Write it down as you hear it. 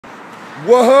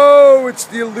Whoa, it's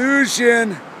the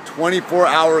illusion.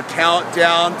 24-hour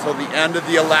countdown till the end of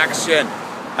the election.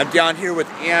 I'm down here with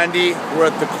Andy. We're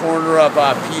at the corner of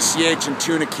PCH and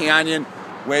Tuna Canyon,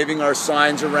 waving our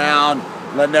signs around,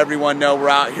 letting everyone know we're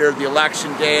out here. The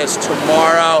election day is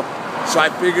tomorrow, so I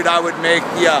figured I would make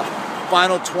the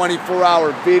final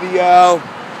 24-hour video,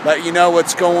 let you know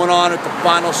what's going on at the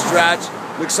final stretch.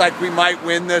 Looks like we might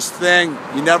win this thing.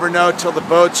 You never know till the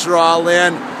votes are all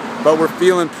in, but we're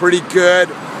feeling pretty good.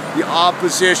 The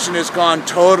opposition has gone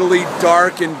totally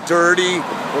dark and dirty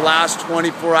the last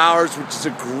 24 hours, which is a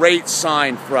great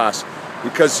sign for us.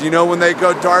 Because you know when they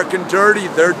go dark and dirty,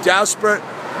 they're desperate.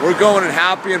 We're going in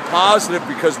happy and positive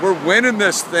because we're winning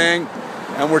this thing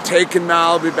and we're taking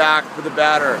Malibu back for the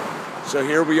better. So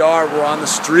here we are, we're on the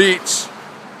streets.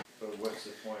 But what's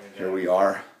the point of that? Here we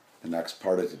are. The next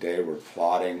part of today, we're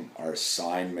plotting our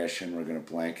sign mission. We're going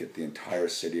to blanket the entire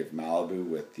city of Malibu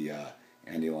with the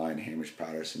Andy Lyon, Hamish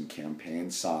Patterson campaign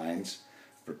signs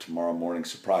for tomorrow morning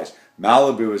surprise.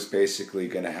 Malibu is basically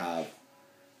going to have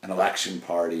an election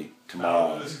party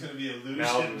tomorrow. Malibu is going to be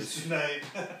illusion tonight.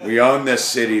 We own this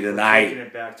city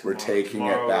tonight. We're taking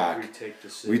it back.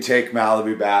 We take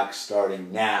Malibu back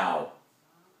starting now.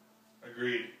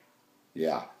 Agreed.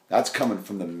 Yeah, that's coming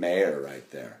from the mayor right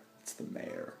there. It's the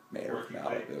mayor of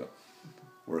Malibu.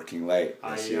 Working late.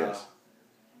 Yes, he is.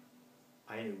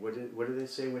 What do they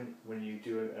say when you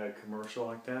do a commercial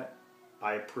like that?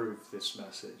 I approve this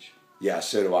message. Yeah,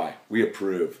 so do I. We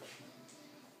approve.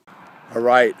 All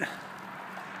right,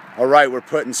 we're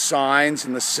putting signs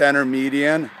in the center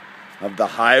median of the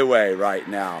highway right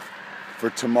now for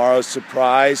tomorrow's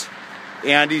surprise.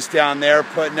 Andy's down there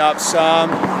putting up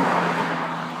some.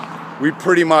 We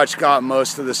pretty much got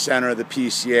most of the center of the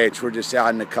PCH. We're just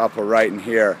adding a couple right in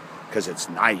here because it's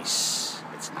nice.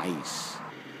 It's nice.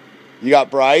 You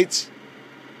got brights?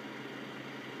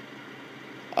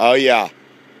 Oh yeah,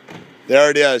 there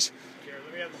it is.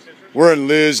 We're in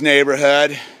Lou's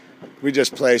neighborhood. We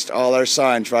just placed all our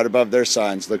signs right above their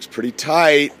signs. Looks pretty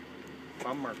tight.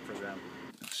 Bum mark for them.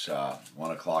 It's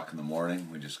 1 o'clock in the morning.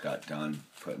 We just got done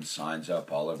putting signs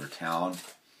up all over town.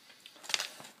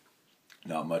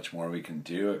 Not much more we can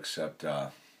do except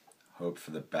hope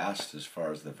for the best as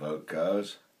far as the vote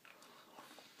goes.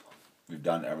 We've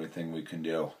done everything we can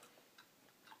do.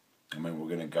 I mean, we're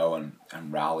going to go and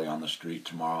rally on the street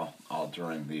tomorrow, all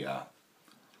during the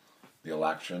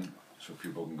election, so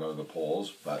people can go to the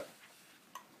polls. But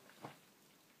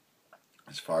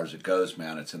as far as it goes,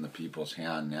 man, it's in the people's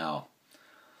hand now.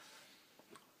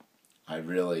 I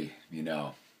really,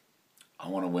 I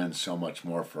want to win so much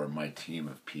more for my team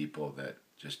of people that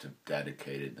just have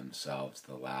dedicated themselves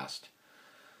the last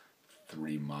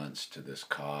 3 months to this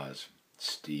cause.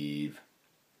 Steve,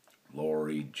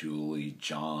 Laurie, Julie,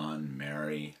 John,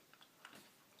 Mary,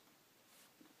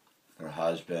 their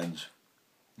husbands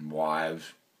and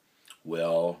wives,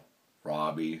 Will,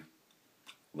 Robbie,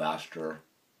 Lester.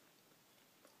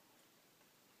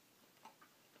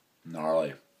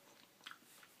 Gnarly.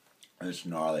 It's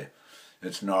gnarly.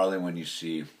 It's gnarly when you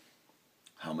see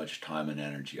how much time and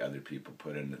energy other people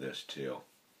put into this too.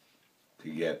 To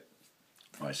get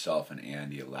myself and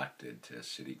Andy elected to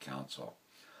city council.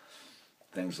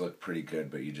 Things look pretty good,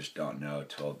 but you just don't know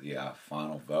till the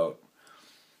final vote.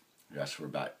 I guess we're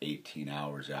about 18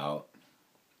 hours out.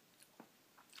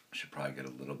 Should probably get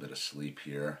a little bit of sleep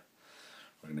here.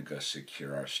 We're going to go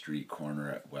secure our street corner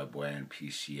at Webway and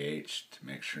PCH to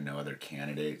make sure no other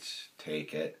candidates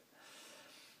take it.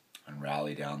 And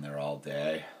rally down there all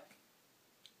day.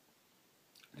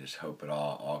 Just hope it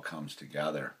all comes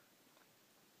together.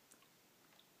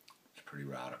 It's pretty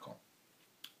radical.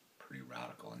 Pretty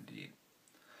radical indeed.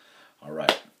 All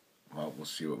right. Well, we'll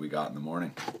see what we got in the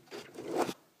morning.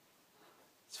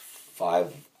 It's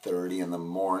 5:30 in the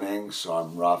morning, so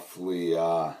I'm roughly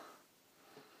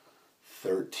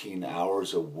 13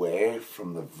 hours away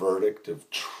from the verdict of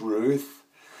truth.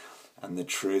 And the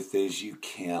truth is you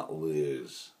can't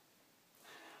lose.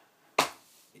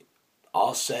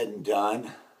 All said and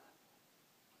done,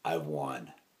 I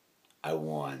won. I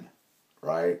won,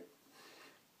 right?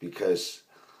 Because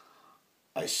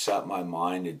I set my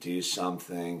mind to do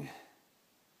something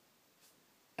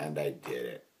and I did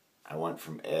it. I went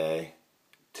from A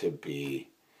to B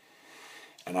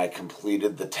and I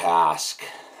completed the task.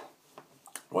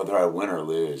 Whether I win or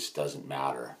lose doesn't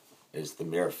matter. Is the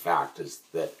mere fact is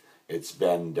that it's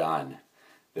been done,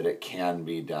 that it can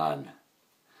be done.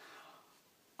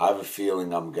 I have a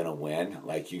feeling I'm going to win.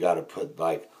 Like, you got to put,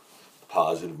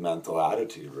 positive mental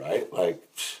attitude, right? Like,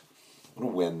 I'm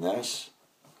going to win this.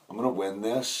 I'm going to win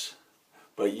this.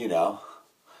 But,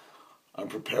 I'm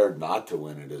prepared not to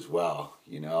win it as well,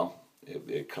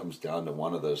 it comes down to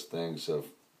one of those things of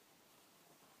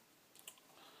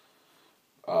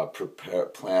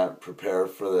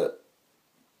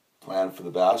plan for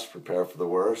the best, prepare for the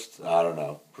worst. I don't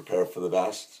know. Prepare for the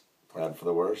best, plan for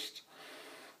the worst.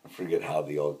 I forget how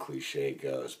the old cliche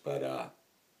goes, but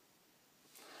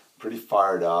pretty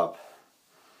fired up,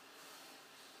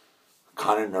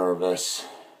 kind of nervous,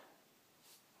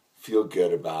 feel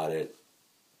good about it.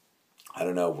 I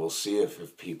don't know, we'll see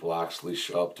if people actually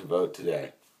show up to vote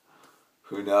today.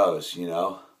 Who knows, you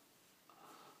know?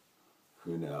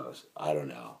 Who knows? I don't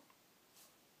know.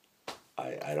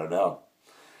 I don't know.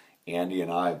 Andy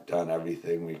and I have done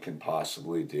everything we can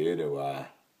possibly do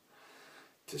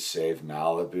to save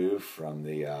Malibu from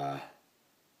the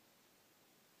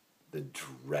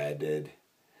dreaded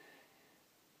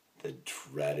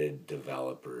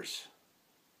developers.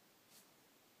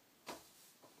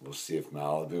 We'll see if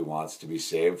Malibu wants to be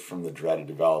saved from the dreaded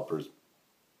developers.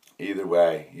 Either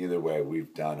way,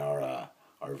 we've done our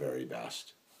very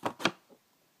best. That's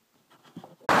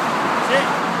it.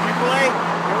 April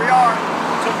 8th. Here we are.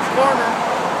 Took the corner.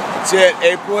 That's it.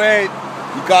 April 8th.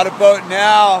 You got to vote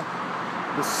now.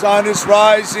 The sun is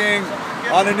rising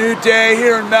on a new day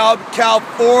here in Malibu,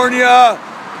 California.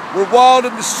 We're wild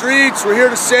in the streets. We're here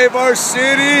to save our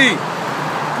city.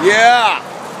 Yeah.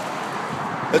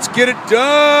 Let's get it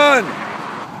done.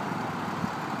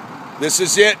 This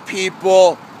is it,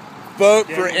 people. Vote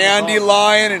for Andy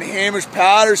Lyon and Hamish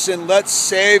Patterson. Let's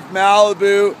save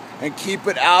Malibu and keep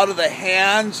it out of the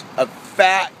hands of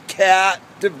fat cat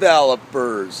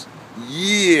developers.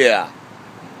 Yeah.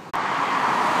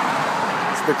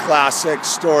 It's the classic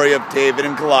story of David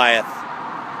and Goliath.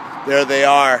 There they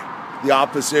are. The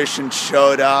opposition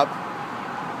showed up,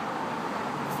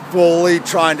 fully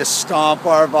trying to stomp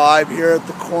our vibe here at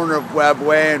the corner of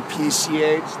Webway and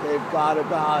PCH. They've got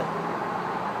about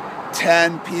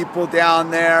 10 people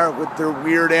down there with their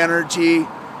weird energy,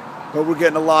 but we're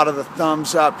getting a lot of the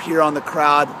thumbs up here on the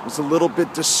crowd. I was a little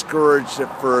bit discouraged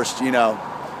at first, you know.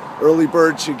 Early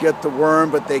birds should get the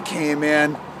worm, but they came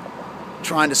in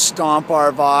trying to stomp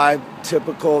our vibe.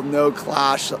 Typical no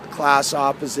class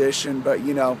opposition, but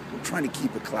you know, we're trying to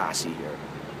keep it classy here.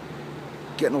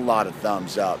 Getting a lot of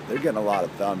thumbs up. They're getting a lot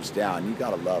of thumbs down. You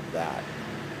gotta love that.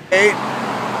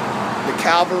 The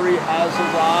cavalry has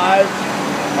arrived.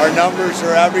 Our numbers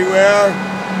are everywhere.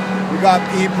 We got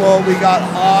people, we got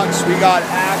honks, we got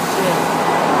action.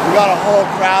 We got a whole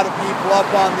crowd of people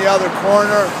up on the other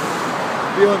corner.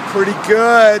 Feeling pretty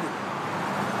good.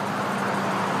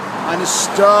 Kind of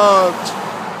stoked.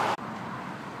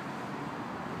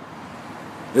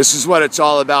 This is what it's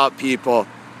all about, people.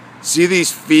 See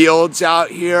these fields out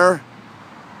here?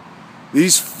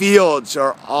 These fields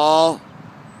are all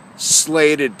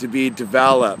slated to be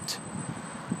developed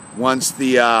once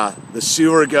the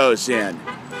sewer goes in.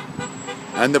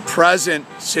 And the present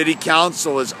city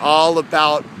council is all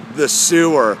about the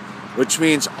sewer, which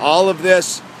means all of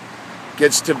this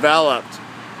gets developed.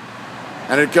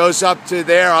 And it goes up to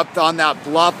there, up on that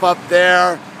bluff up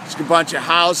there. There's a bunch of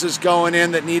houses going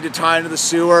in that need to tie into the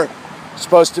sewer.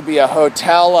 Supposed to be a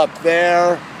hotel up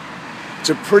there. It's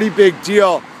a pretty big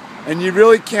deal, and you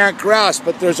really can't grasp,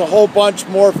 but there's a whole bunch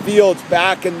more fields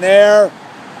back in there,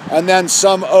 and then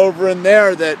some over in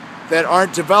there that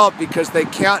aren't developed because they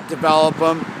can't develop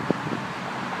them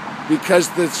because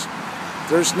there's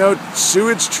no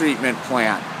sewage treatment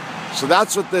plant. So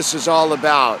that's what this is all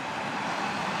about.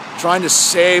 Trying to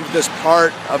save this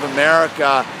part of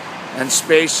America and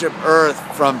Spaceship Earth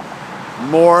from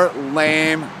more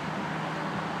lame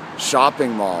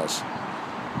shopping malls.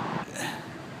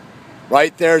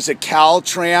 Right there's a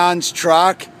Caltrans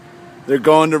truck. They're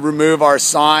going to remove our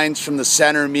signs from the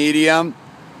center medium.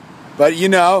 But you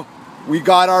know, we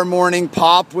got our morning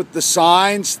pop with the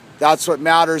signs. That's what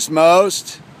matters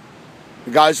most.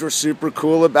 The guys were super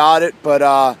cool about it, but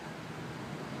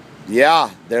yeah,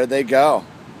 there they go.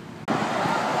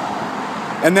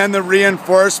 And then the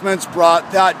reinforcements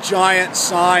brought that giant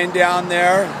sign down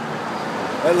there.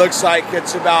 It looks like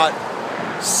it's about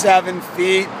 7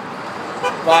 feet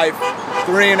by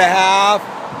 3.5.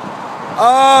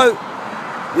 Oh,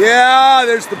 yeah,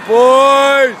 there's the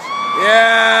boys.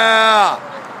 Yeah.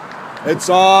 It's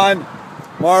on.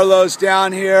 Marlo's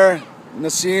down here.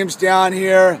 Nassim's down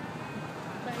here.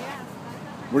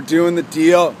 We're doing the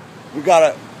deal. We got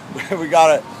a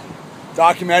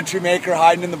documentary maker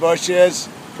hiding in the bushes.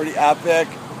 Pretty epic.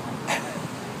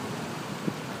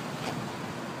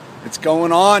 It's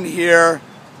going on here.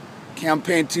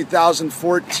 Campaign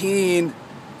 2014.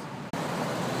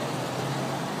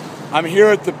 I'm here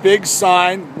at the big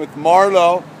sign with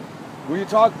Marlo. Will you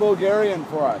talk Bulgarian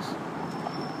for us?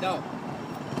 No.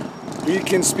 He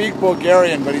can speak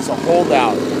Bulgarian, but he's a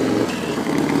holdout.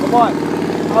 Come on.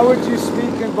 How would you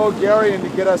speak in Bulgarian to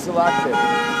get us elected?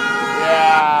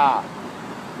 Yeah.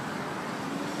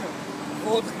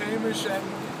 Old Hamish and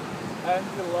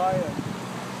Goliath.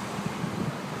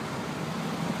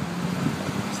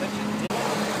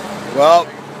 Well,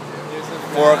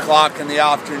 4 o'clock in the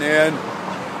afternoon.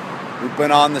 We've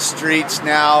been on the streets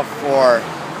now for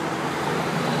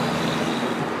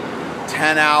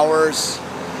 10 hours.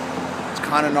 It's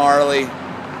kind of gnarly.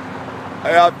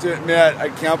 I have to admit, I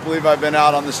can't believe I've been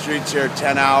out on the streets here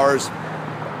 10 hours.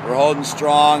 We're holding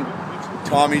strong.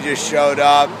 Tommy just showed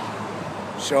up,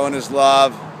 showing his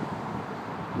love.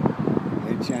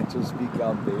 Any chance you'll speak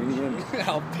Albanian?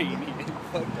 Albanian.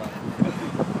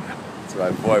 That's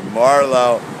my boy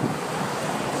Marlo.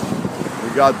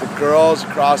 We got the girls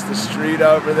across the street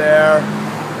over there.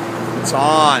 It's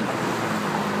on.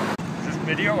 Is this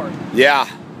video or? Yeah.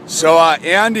 So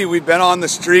Andy, we've been on the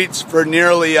streets for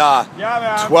nearly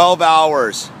 12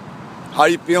 hours. How are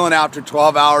you feeling after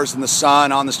 12 hours in the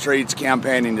sun on the streets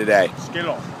campaigning today?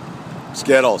 Skittles.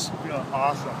 Skittles. Feeling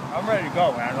awesome. I'm ready to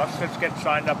go, man. Let's get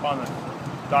signed up on the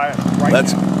diet right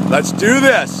now. Let's do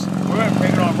this. We're gonna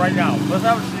take it on right now. Let's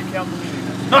have a city council meeting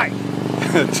tonight.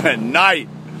 Tonight.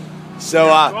 So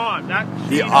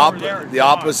the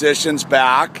opposition's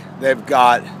back. They've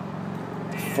got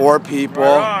 4 people.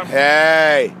 Right on.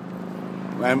 Hey.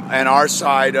 And our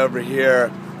side over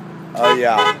here. Oh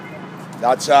yeah.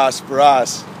 That's us for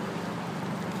us.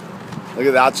 Look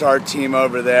at that's our team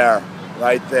over there.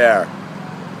 Right there.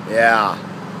 Yeah.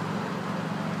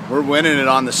 We're winning it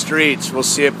on the streets. We'll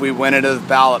see if we win it at the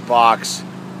ballot box.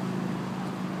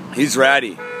 He's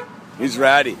ready. He's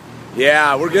ready.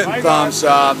 Yeah, we're getting thumbs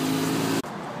up.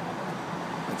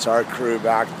 That's our crew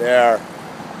back there.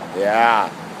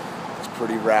 Yeah. It's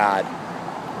pretty rad.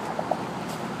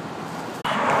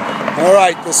 All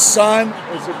right, the sun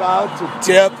is about to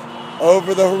dip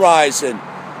over the horizon.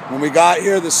 When we got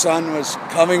here, the sun was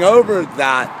coming over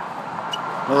that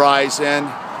horizon.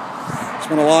 It's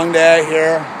been a long day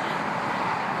here.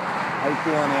 How you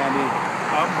feeling, Andy?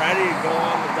 I'm ready to go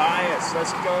on the diet.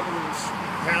 Let's go to the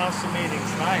council meeting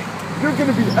tonight. You're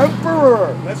gonna be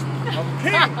emperor. I'm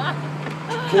king.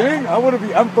 King? I want to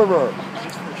be emperor. Is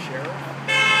this for sheriff?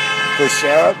 For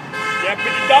sheriff?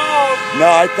 Deputy dog. No,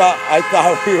 I thought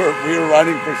we were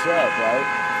running for sheriff, right?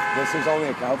 This is only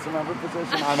a council member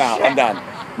position. I'm out. I'm done.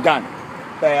 I'm done.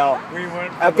 Fail. We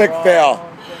went for Epic the fail.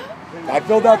 I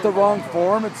filled out the wrong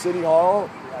form at City Hall.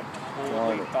 I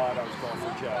totally thought I was going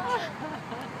for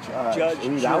judge. Judge,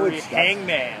 Ooh, jury,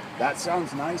 hangman. That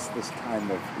sounds nice this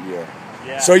time of year.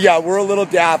 Yeah. So yeah, we're a little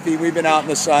daffy. We've been out in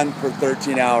the sun for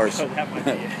 13 hours. So that might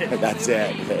be it. That's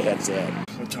it. That's it.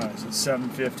 What time is it?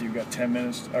 7:50. We've got 10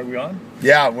 minutes. Are we on?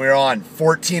 Yeah, we're on.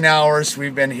 14 hours.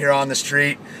 We've been here on the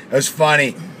street. It was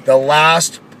funny. The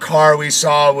last car we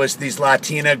saw was these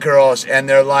Latina girls, and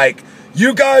they're like,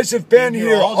 "You guys have been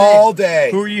here all day.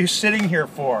 Who are you sitting here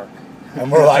for?"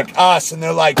 And we're like, "Us." And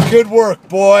they're like, "Good work,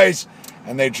 boys."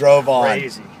 And they drove on.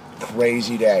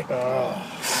 Crazy day.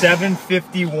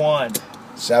 7:51.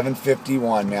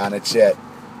 7:51, man. It's it.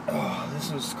 Oh, this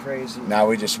is crazy. Now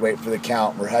we just wait for the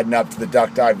count. We're heading up to the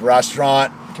Duck Dive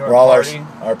restaurant. To our party.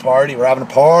 Our party. We're having a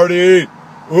party.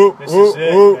 This is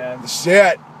it, man. This is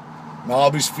it.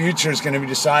 Malibu's future is going to be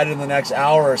decided in the next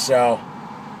hour or so.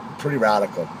 Pretty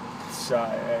radical.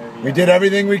 Yeah. We did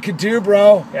everything we could do,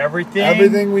 bro.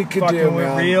 Everything we could fucking do, went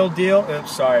man. real deal.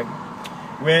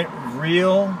 Went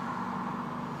real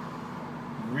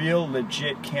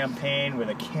legit campaign with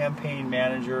a campaign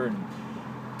manager and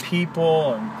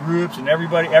people and groups and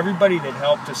everybody that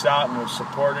helped us out and was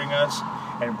supporting us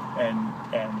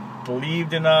and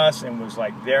believed in us and was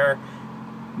like there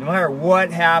no matter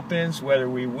what happens, whether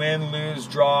we win, lose,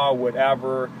 draw,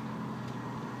 whatever.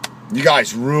 You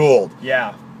guys ruled.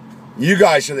 Yeah. You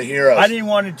guys are the heroes. I didn't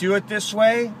want to do it this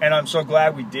way, and I'm so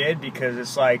glad we did, because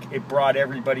it's like it brought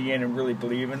everybody in and really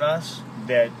believe in us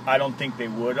that I don't think they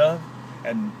would have,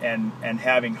 and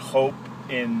having hope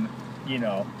in, you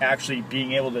know, actually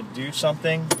being able to do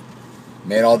something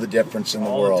made all the difference in the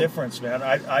world. All the difference, man.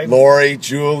 Laurie,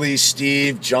 Julie,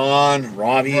 Steve, John,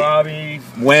 Robbie,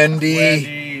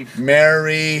 Wendy,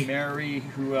 Mary,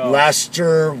 who else?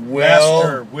 Lester,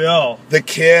 Will, the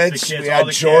kids. We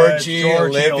had Georgie,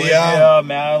 Olivia,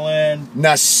 Madeline,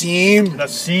 Nassim,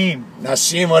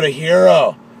 what a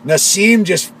hero. Nassim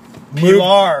just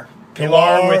Pilar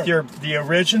with the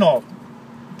original.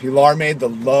 Pilar made the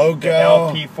logo.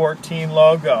 The LP14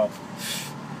 logo.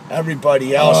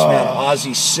 Everybody else, man.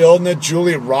 Ozzy Sildna,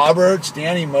 Julia Roberts,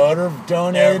 Danny Motor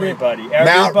donated. Everybody.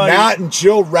 Matt and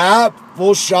Jill Rapp,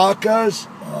 full shakas.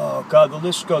 Oh, Oh God, the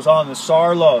list goes on. The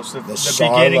Sarlos, the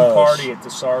beginning party at the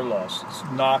Sarlos,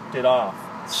 knocked it off.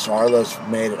 Sarlos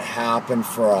made it happen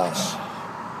for us.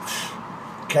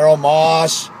 Carol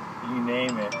Moss. You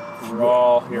name it. We're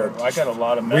all here. I got a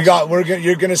lot of messages.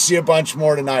 You're gonna see a bunch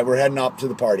more tonight. We're heading up to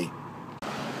the party.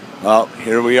 Well,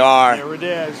 here we are. Here it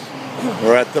is.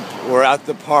 We're at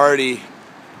the party.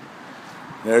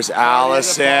 There's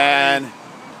Allison.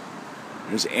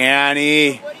 There's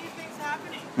Annie. What do you think's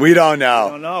happening? We don't know. I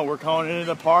don't know. We're going into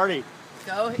the party.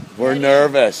 We're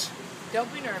nervous.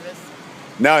 Don't be nervous.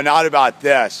 No, not about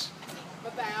this.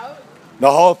 About?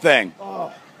 The whole thing.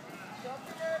 Oh. Don't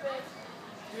be nervous.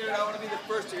 Dude, I want to be the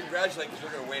first to congratulate because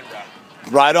we're going to win, bro.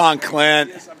 Right on, Clint.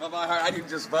 Yes, from my heart. I can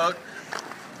just vote.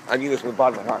 I mean this from the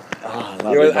bottom of my heart.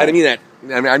 Oh, You know, I didn't mean that.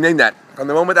 I mean that. From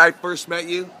the moment I first met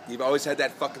you, you've always had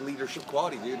that fucking leadership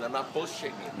quality, dude. And I'm not bullshitting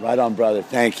you. Right on, brother.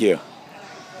 Thank you.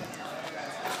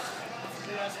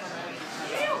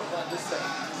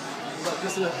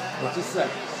 Just a sec.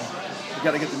 You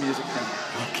gotta get the music down.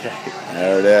 Okay.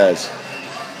 There it is.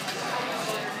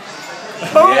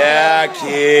 Yeah,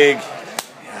 Keeg.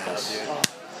 Yes.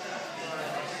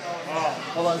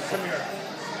 Hold on, come here.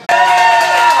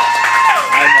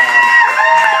 Hi, Mom.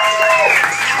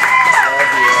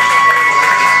 Love you.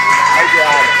 Hi,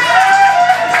 Dad.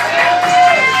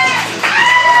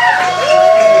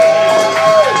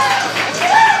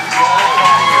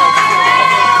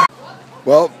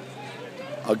 Well,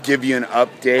 I'll give you an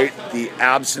update. The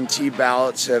absentee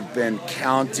ballots have been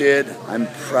counted. I'm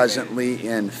presently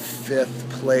in 5th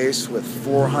place with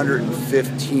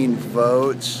 415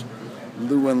 votes.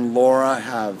 Lou and Laura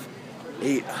have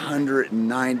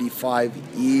 895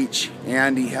 each.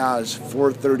 Andy has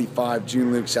 435.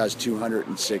 June Luke's has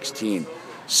 216.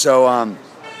 So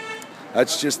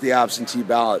that's just the absentee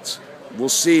ballots. We'll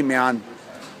see, man.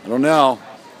 I don't know.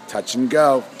 Touch and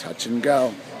go. Touch and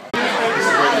go.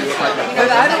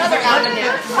 Another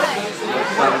avenue.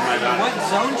 What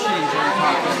zone change are you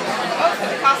talking about? Oh, for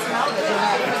the Cosmo, for the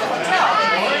hotel.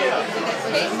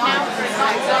 Okay, now for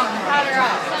my zone, powder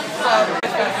out.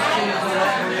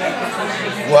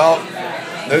 Well,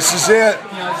 this is it.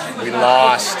 We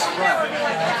lost.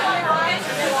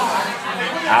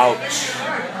 Ouch.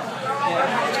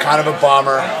 It's kind of a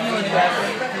bummer.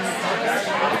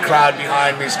 The crowd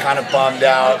behind me is kind of bummed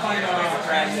out.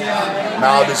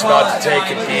 Malibu's about to take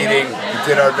a beating. We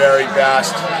did our very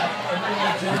best.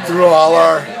 We threw all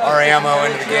our ammo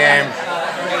into the game.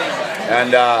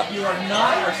 And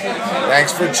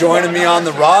thanks for joining me on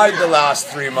the ride the last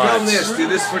 3 months. Do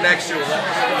this for next year.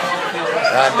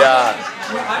 And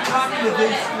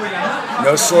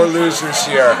no sore losers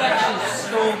here.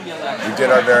 We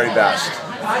did our very best.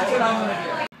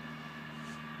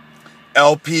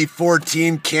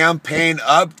 LP14 campaign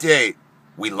update.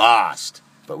 We lost,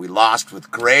 but we lost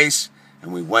with grace,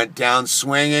 and we went down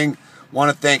swinging. Want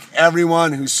to thank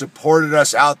everyone who supported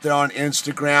us out there on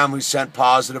Instagram, who sent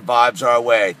positive vibes our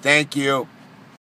way. Thank you.